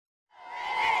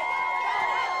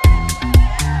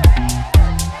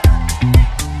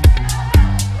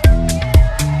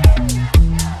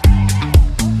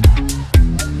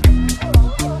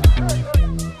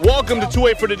welcome to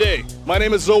 2A for Today. My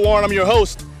name is Zoe Warren, I'm your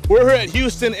host. We're here at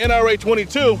Houston NRA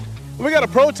 22. We got a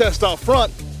protest out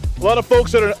front. A lot of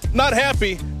folks that are not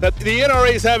happy that the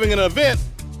NRA is having an event,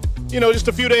 you know, just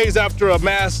a few days after a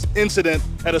mass incident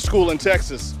at a school in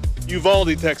Texas,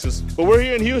 Uvalde, Texas. But we're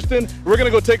here in Houston. We're gonna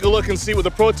go take a look and see what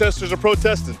the protesters are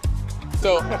protesting.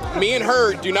 So me and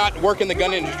her do not work in the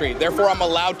gun industry. Therefore, I'm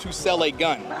allowed to sell a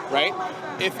gun, right?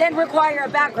 Then require a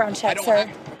background check, sir.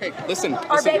 Okay, listen.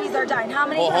 Our babies are dying. How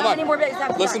many more babies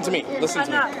have to Listen to me. Listen to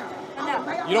me.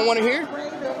 Enough. You don't want to hear?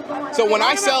 So when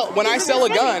I sell a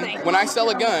gun,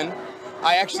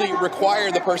 I actually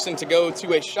require the person to go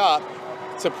to a shop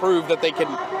to prove that they can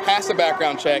pass a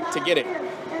background check to get it.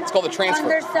 It's called a transfer.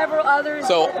 And there's several others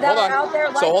that are out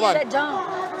there like you that don't.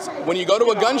 When you go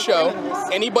to a gun show,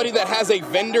 anybody that has a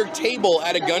vendor table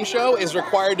at a gun show is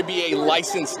required to be a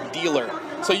licensed dealer.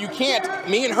 So you can't,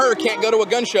 me and her can't go to a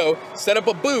gun show, set up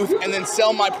a booth, and then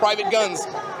sell my private guns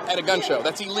at a gun show.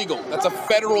 That's illegal. That's a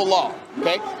federal law.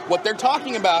 Okay? What they're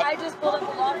talking about. I just pulled up the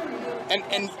law for you.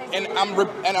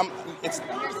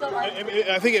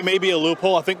 I think it may be a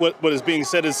loophole. I think what is being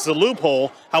said is a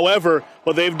loophole. However,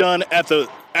 what they've done at the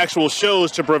actual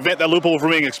shows to prevent that loophole from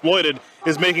being exploited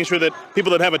is making sure that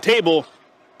people that have a table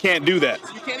can't do that.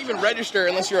 You can't even register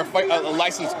unless you're a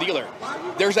licensed dealer.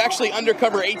 There's actually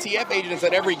undercover ATF agents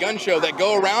at every gun show that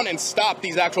go around and stop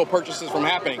these actual purchases from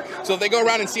happening. So if they go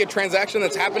around and see a transaction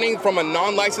that's happening from a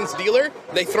non-licensed dealer,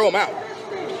 they throw them out.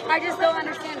 I just don't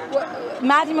understand.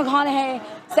 Matthew McConaughey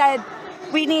said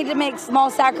we need to make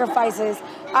small sacrifices.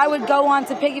 I would go on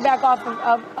to piggyback off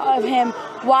of him.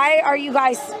 Why are you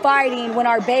guys fighting when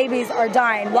our babies are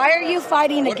dying? Why are you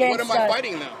fighting against us? What am I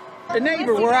fighting though? A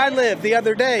neighbor where I live the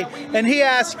other day, and he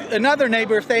asked another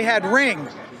neighbor if they had Ring,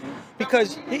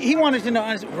 because he wanted to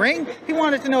know, Ring? He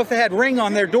wanted to know if they had Ring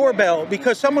on their doorbell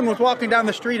because someone was walking down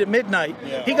the street at midnight.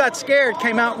 Yeah. He got scared,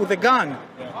 came out with a gun.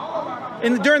 Yeah.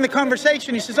 And during the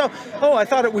conversation, he says, oh, I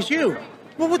thought it was you.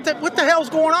 Well, what the hell's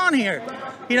going on here?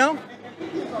 You know?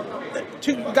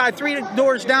 Guy 3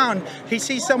 doors down, he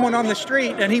sees someone on the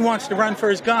street and he wants to run for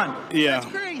his gun. Yeah.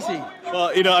 That's crazy.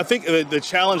 Well, you know, I think the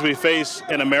challenge we face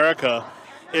in America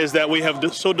is that we have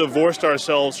so divorced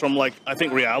ourselves from, like, I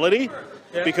think reality.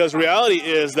 Yeah. Because reality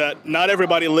is that not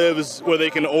everybody lives where they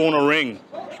can own a ring.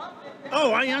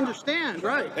 Oh, I understand,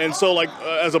 right. And so, like,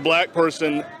 as a black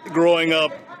person growing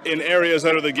up in areas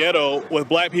that are the ghetto with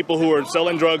black people who are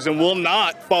selling drugs and will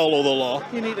not follow the law.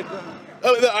 You need a gun.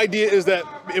 The idea is that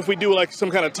if we do like some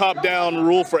kind of top-down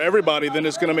rule for everybody, then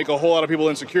it's going to make a whole lot of people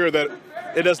insecure that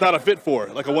it is not a fit for,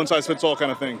 like a one-size-fits-all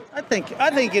kind of thing. I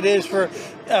think it is for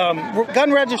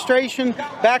gun registration,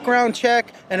 background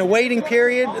check, and a waiting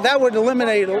period. That would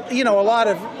eliminate, you know, a lot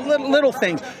of little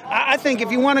things. I think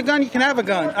if you want a gun, you can have a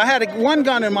gun. I had one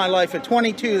gun in my life at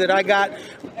 22 that I got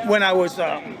when I was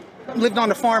lived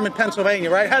on a farm in Pennsylvania,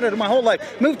 right? Had it my whole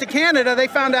life. Moved to Canada, they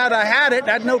found out I had it.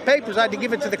 I had no papers. I had to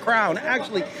give it to the Crown.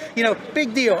 Actually, you know,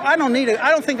 big deal. I don't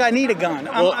think I need a gun.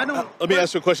 Let me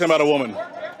ask you a question about a woman.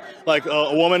 Like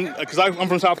a woman, because I'm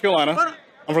from South Carolina.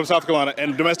 I'm from South Carolina,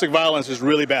 and domestic violence is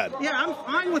really bad. Yeah, I'm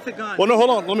fine with the gun. Well, no, hold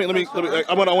on. Let me.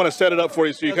 I want to set it up for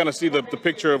you so you kind of see the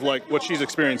picture of like what she's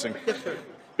experiencing. Yes, sir.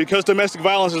 Because domestic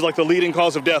violence is like the leading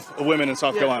cause of death of women in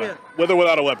South Carolina, with or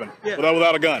without a weapon,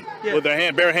 without a gun, with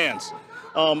their bare hands.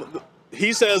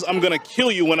 He says, I'm going to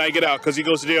kill you when I get out because he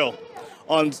goes to jail.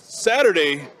 On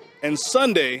Saturday and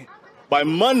Sunday, by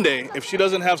Monday, if she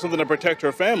doesn't have something to protect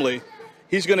her family,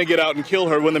 he's going to get out and kill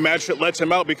her when the magistrate lets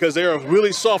him out because they are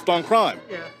really soft on crime.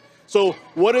 Yeah. So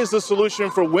what is the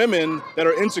solution for women that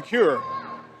are insecure?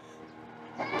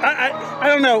 I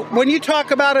don't know. When you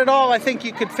talk about it all, I think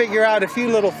you could figure out a few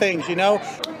little things, you know?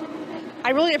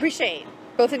 I really appreciate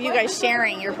both of you guys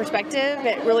sharing your perspective.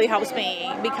 It really helps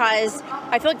me because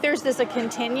I feel like there's a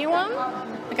continuum.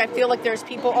 Like I feel like there's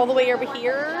people all the way over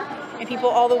here and people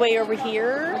all the way over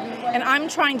here. And I'm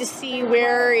trying to see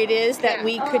where it is that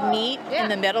we could meet in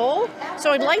the middle.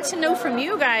 So I'd like to know from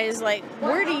you guys, like,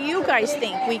 where do you guys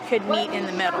think we could meet in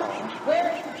the middle?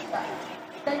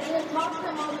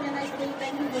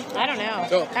 I don't know.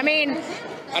 So, I mean,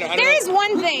 there is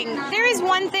one thing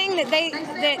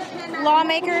that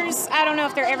lawmakers, I don't know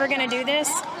if they're ever going to do this,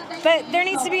 but there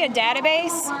needs to be a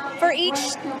database for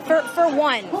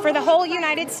the whole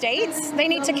United States. They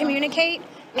need to communicate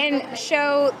and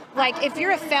show, like, if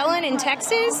you're a felon in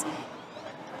Texas,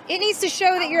 it needs to show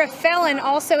that you're a felon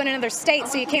also in another state,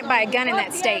 so you can't buy a gun in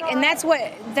that state, and that's what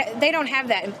they don't have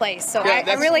that in place. So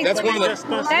I really that's one of the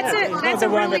that's a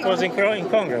one that was in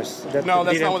Congress. No,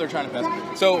 that's not what they're trying to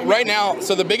pass. So right now,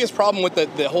 the biggest problem with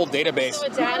the whole database. So a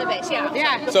database,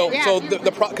 yeah. So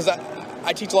the because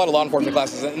I teach a lot of law enforcement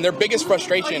classes, and their biggest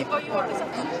frustration.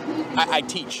 I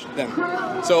teach them.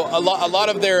 So a lot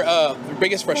of their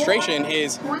biggest frustration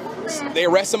is they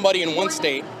arrest somebody in one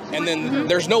state, and then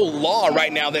there's no law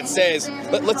right now that says,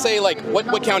 let's say like,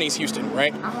 what county is Houston,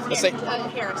 right? Let's say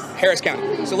Harris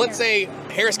County. So let's say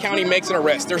Harris County makes an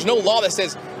arrest. There's no law that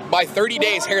says by 30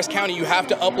 days, Harris County, you have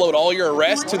to upload all your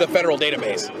arrests to the federal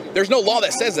database. There's no law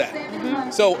that says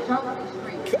that. So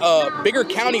bigger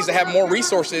counties that have more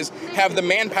resources have the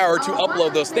manpower to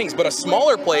upload those things, but a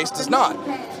smaller place does not.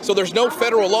 So there's no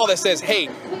federal law that says, hey,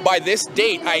 by this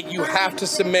date, you have to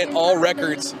submit all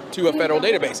records to a federal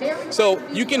database. So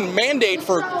you can mandate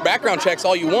for background checks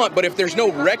all you want, but if there's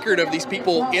no record of these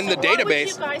people in the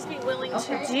database. What would you guys be willing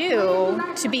to do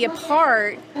to be a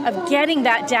part of getting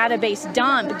that database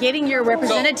done, getting your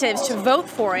representatives to vote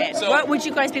for it? What would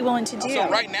you guys be willing to do? So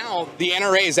right now, the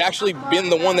NRA has actually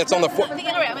been the one that's on the The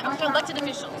NRA, I'm talking elected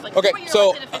officials. Like, okay, who are your so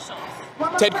elected officials?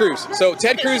 Ted Cruz. So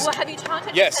Ted Cruz. So have you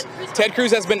contacted yes, Ted Cruz? Ted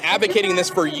Cruz has been advocating this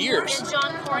for years. And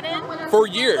John Cornyn? For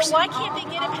years. So why can't they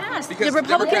get it passed? Because the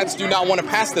Democrats do not want to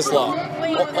pass this law.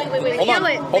 Wait. Hold on.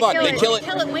 They kill it. They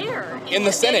kill it where? In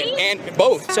the Senate and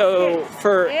both. So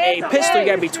for a pistol, you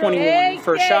gotta be 21.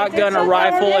 For a shotgun, a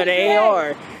rifle, and an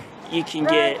AR, you can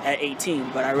get at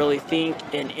 18. But I really think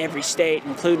in every state,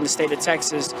 including the state of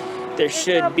Texas, there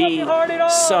should be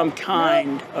some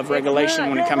kind of regulation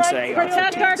when it comes to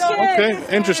AR-15s.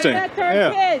 Okay, interesting.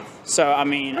 Yeah. So, I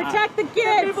mean,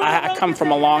 I come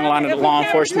from a long line of law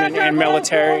enforcement and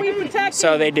military,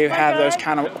 so they do have those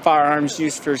kind of firearms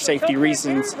used for safety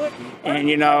reasons. And,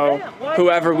 you know,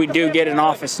 whoever we do get in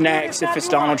office next, if it's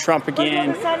Donald Trump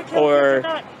again or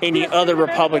any other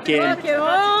Republican,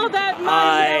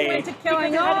 I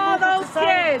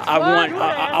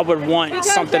would want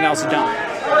something else done.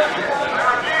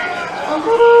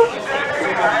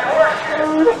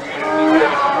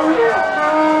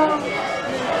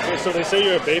 So they say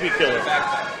you're a baby killer.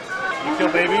 You kill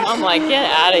babies? I'm like, get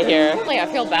out of here. Like, I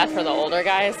feel bad for the older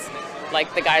guys,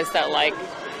 like the guys that like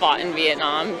fought in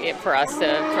Vietnam, for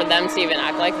them to even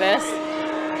act like this.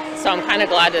 So I'm kind of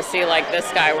glad to see like this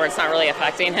guy where it's not really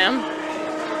affecting him.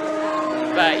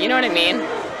 But you know what I mean?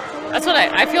 That's what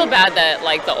I feel bad that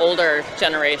like the older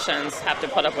generations have to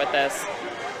put up with this.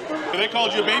 They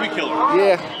called you a baby killer.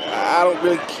 Yeah, I don't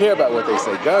really care about what they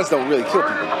say. Guns don't really kill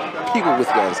people. People with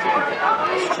guns kill people.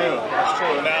 That's true. That's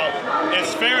true. Now,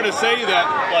 it's fair to say that,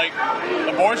 like,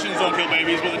 abortions don't kill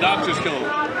babies, but the doctors kill them.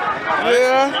 Right?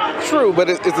 Yeah, true. But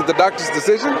is it the doctor's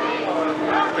decision? Okay.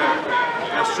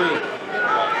 That's true.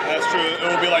 That's true. It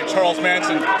would be like Charles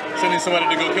Manson sending somebody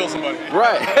to go kill somebody.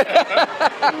 Right. Yeah.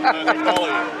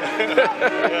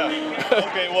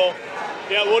 Okay, well,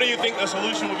 yeah, what do you think the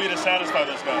solution would be to satisfy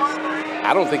those guys?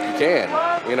 I don't think you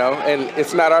can, you know, and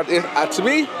it's not our, to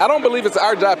me, I don't believe it's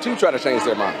our job to try to change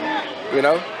their mind, you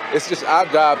know? It's just our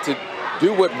job to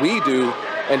do what we do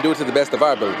and do it to the best of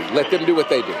our ability. Let them do what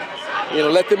they do. You know,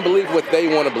 let them believe what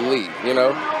they want to believe, you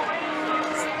know?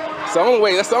 It's the only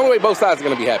way, that's the only way both sides are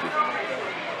going to be happy.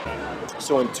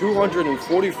 So in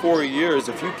 244 years,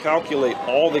 if you calculate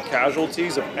all the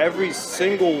casualties of every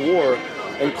single war,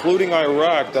 including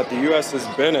Iraq, that the U.S. has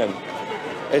been in,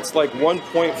 it's like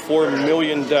 1.4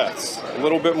 million deaths, a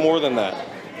little bit more than that.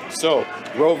 So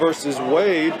Roe versus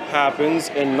Wade happens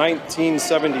in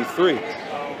 1973.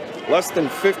 Less than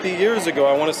 50 years ago,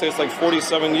 I want to say it's like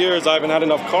 47 years. I haven't had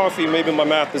enough coffee. Maybe my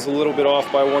math is a little bit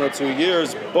off by 1 or 2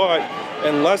 years, but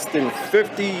in less than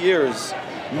 50 years,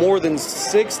 more than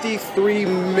 63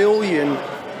 million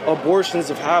abortions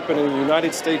have happened in the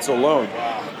United States alone.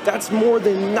 That's more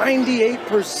than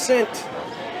 98%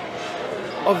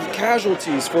 of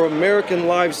casualties for American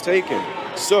lives taken.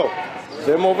 So,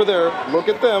 them over there, look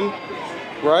at them,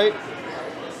 right?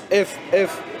 If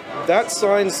that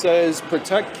sign says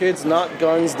protect kids, not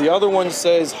guns, the other one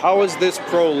says how is this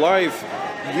pro-life,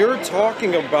 you're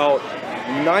talking about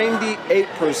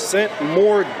 98%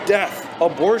 more death.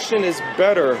 Abortion is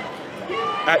better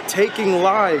at taking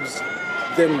lives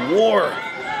than war.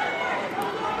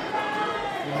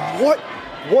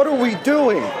 What are we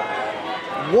doing?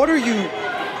 What are you?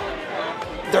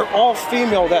 They're all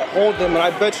female that hold them, and I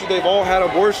bet you they've all had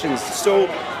abortions. So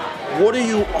what are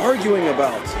you arguing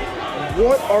about?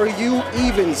 What are you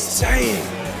even saying?